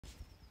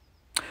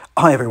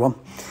Hi everyone.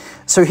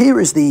 So here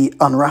is the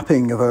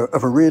unwrapping of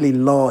a really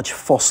large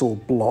fossil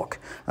block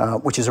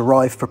which has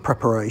arrived for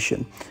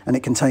preparation, and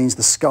it contains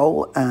the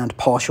skull and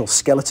partial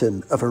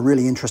skeleton of a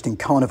really interesting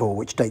carnivore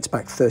which dates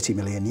back 30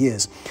 million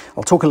years.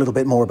 I'll talk a little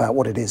bit more about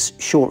what it is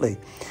shortly.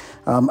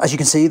 As you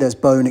can see, there's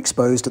bone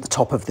exposed at the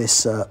top of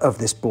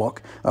this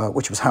block,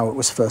 which was how it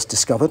was first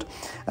discovered.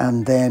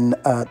 And then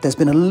there's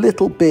been a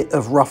little bit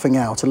of roughing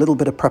out, a little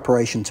bit of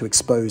preparation to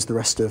expose the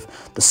rest of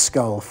the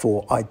skull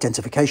for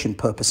identification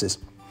purposes.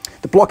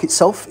 The block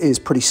itself is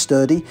pretty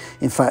sturdy.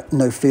 In fact,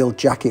 no field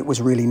jacket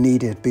was really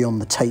needed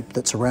beyond the tape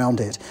that's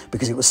around it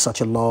because it was such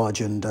a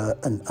large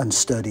and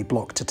sturdy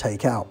block to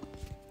take out.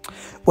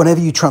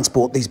 Whenever you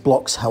transport these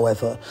blocks,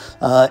 however,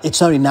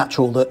 it's only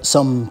natural that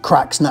some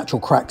natural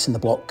cracks in the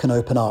block can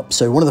open up.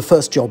 So one of the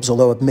first jobs,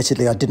 although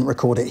admittedly I didn't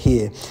record it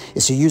here,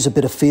 is to use a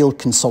bit of field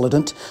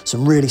consolidant,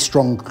 some really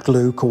strong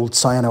glue called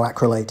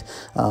cyanoacrylate,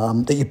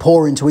 that you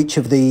pour into each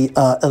of the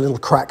little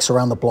cracks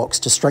around the blocks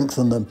to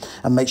strengthen them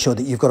and make sure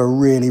that you've got a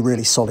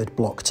really solid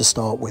block to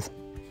start with.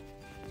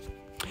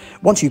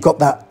 Once you've got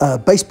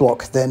that base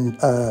block then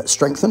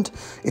strengthened,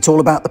 it's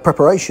all about the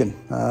preparation.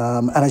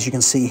 And as you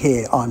can see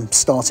here, I'm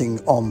starting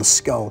on the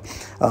skull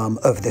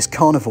of this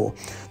carnivore.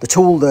 The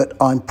tool that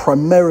I'm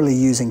primarily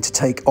using to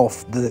take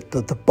off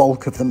the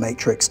bulk of the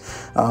matrix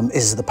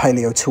is the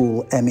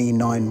Paleotools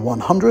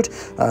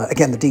ME-9100.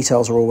 Again, the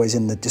details are always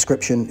in the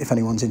description if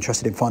anyone's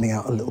interested in finding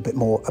out a little bit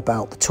more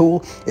about the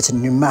tool. It's a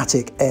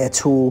pneumatic air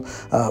tool,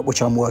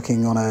 which I'm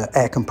working on an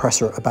air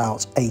compressor at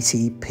about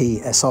 80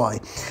 psi.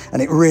 And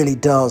it really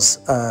does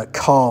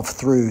carve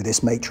through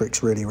this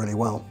matrix really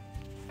well.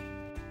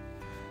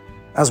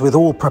 As with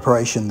all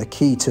preparation, the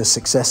key to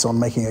success on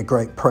making a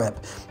great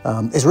prep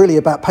is really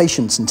about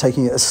patience and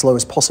taking it as slow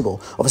as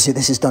possible. Obviously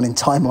this is done in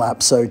time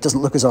lapse, so it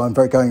doesn't look as though I'm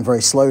going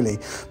very slowly,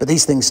 but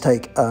these things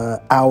take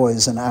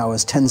hours and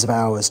hours, tens of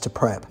hours to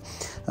prep.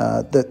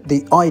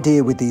 The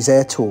idea with these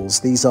air tools,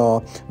 these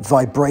are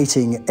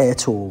vibrating air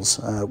tools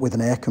with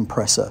an air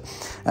compressor.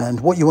 And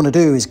what you want to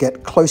do is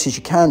get close as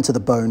you can to the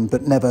bone,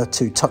 but never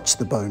to touch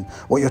the bone.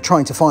 What you're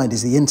trying to find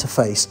is the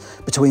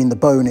interface between the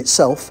bone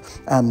itself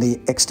and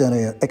the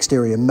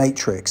exterior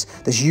matrix.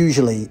 There's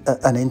usually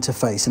an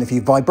interface, and if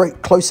you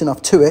vibrate close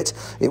enough to it,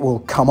 it will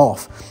come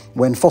off.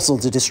 When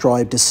fossils are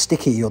described as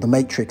sticky, or the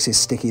matrix is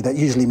sticky, that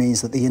usually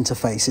means that the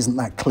interface isn't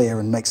that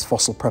clear and makes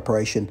fossil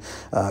preparation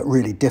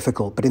really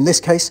difficult. But in this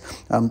case,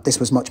 this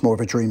was much more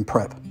of a dream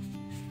prep.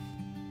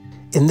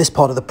 In this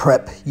part of the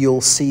prep,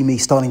 you'll see me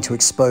starting to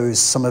expose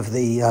some of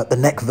the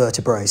neck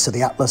vertebrae, so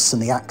the atlas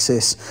and the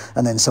axis,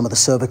 and then some of the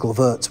cervical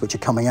verts which are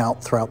coming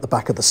out throughout the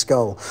back of the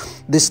skull.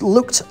 This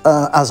looked,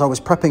 as I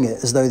was prepping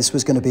it, as though this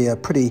was going to be a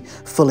pretty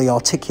fully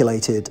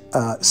articulated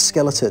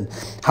skeleton.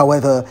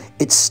 However,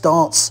 it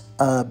starts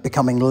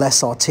becoming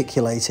less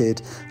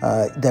articulated.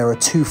 There are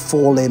two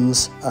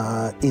forelimbs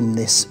in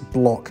this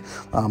block.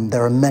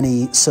 There are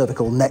many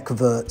cervical neck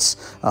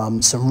verts,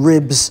 some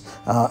ribs,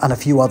 and a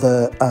few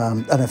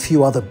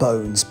other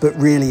bones, but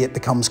really it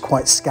becomes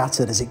quite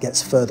scattered as it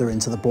gets further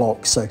into the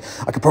block. So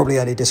I could probably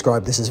only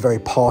describe this as a very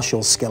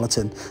partial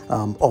skeleton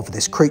of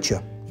this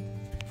creature.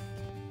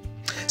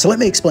 So let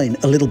me explain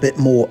a little bit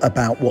more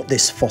about what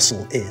this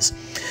fossil is.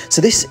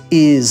 So this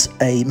is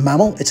a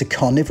mammal. It's a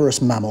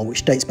carnivorous mammal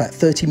which dates back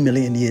 30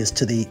 million years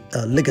to the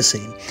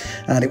Oligocene,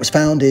 and it was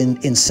found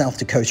in South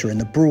Dakota in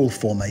the Brule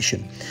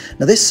Formation.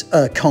 Now this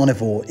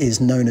carnivore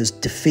is known as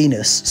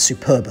Daphoenus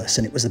superbus,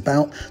 and it was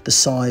about the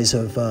size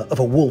of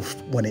a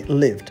wolf when it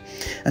lived.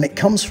 And it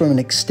comes from an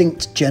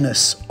extinct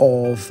genus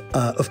of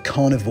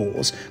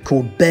carnivores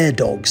called bear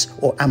dogs,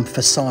 or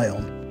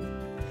Amphicyon.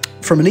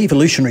 From an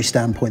evolutionary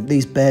standpoint,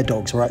 these bear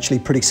dogs were actually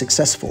pretty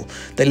successful.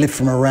 They lived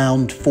from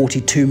around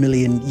 42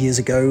 million years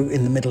ago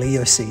in the Middle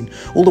Eocene,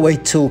 all the way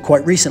till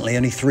quite recently,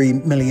 only 3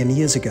 million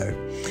years ago.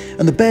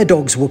 And the bear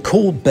dogs were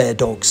called bear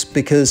dogs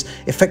because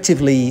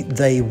effectively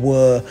they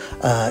were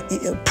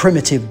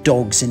primitive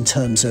dogs in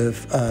terms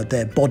of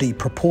their body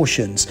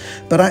proportions,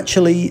 but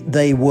actually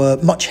they were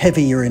much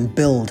heavier in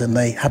build, and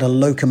they had a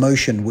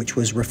locomotion which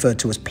was referred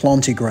to as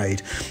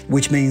plantigrade,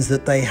 which means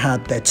that they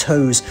had their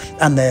toes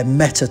and their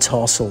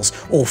metatarsals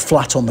all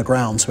flat on the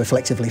ground, so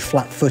effectively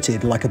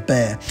flat-footed like a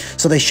bear.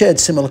 So they shared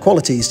similar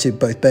qualities to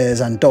both bears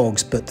and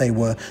dogs, but they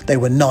were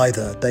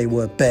neither. They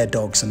were bear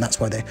dogs, and that's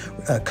why they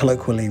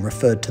colloquially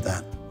referred to that.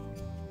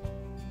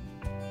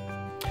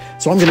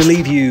 So I'm going to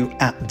leave you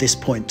at this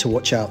point to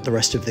watch out the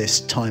rest of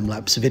this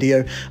time-lapse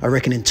video. I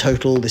reckon in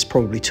total this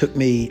probably took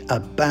me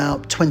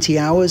about 20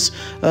 hours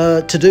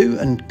to do,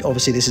 and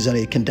obviously this is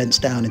only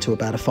condensed down into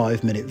about a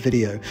 5-minute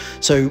video.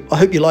 So I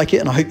hope you like it,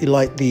 and I hope you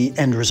like the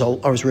end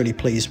result. I was really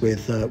pleased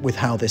with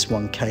how this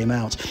one came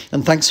out.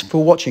 And thanks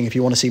for watching. If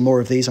you want to see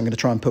more of these, I'm going to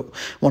try and put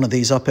one of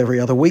these up every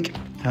other week.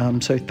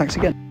 So thanks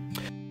again.